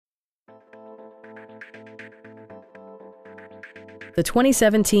the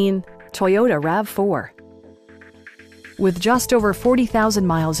 2017 Toyota RAV4. With just over 40,000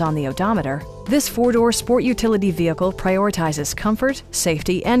 miles on the odometer, this four-door sport utility vehicle prioritizes comfort,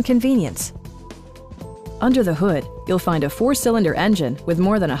 safety, and convenience. Under the hood, you'll find a four-cylinder engine with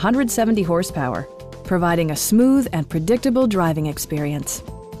more than 170 horsepower, providing a smooth and predictable driving experience.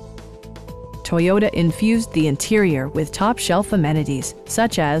 Toyota infused the interior with top-shelf amenities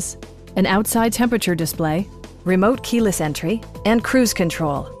such as an outside temperature display, remote keyless entry, and cruise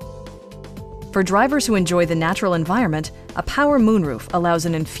control. For drivers who enjoy the natural environment, a power moonroof allows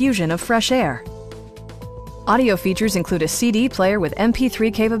an infusion of fresh air. Audio features include a CD player with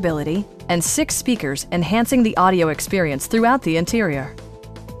MP3 capability and 6 speakers, enhancing the audio experience throughout the interior.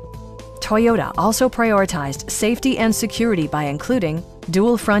 Toyota also prioritized safety and security by including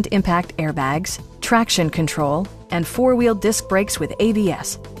dual front impact airbags, traction control, and 4-wheel disc brakes with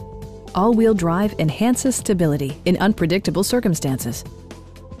ABS. All-wheel drive enhances stability in unpredictable circumstances.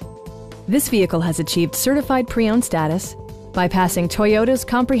 This vehicle has achieved certified pre-owned status by passing Toyota's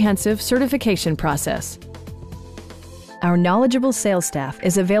comprehensive certification process. Our knowledgeable sales staff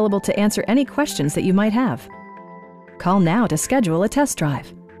is available to answer any questions that you might have. Call now to schedule a test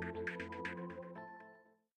drive.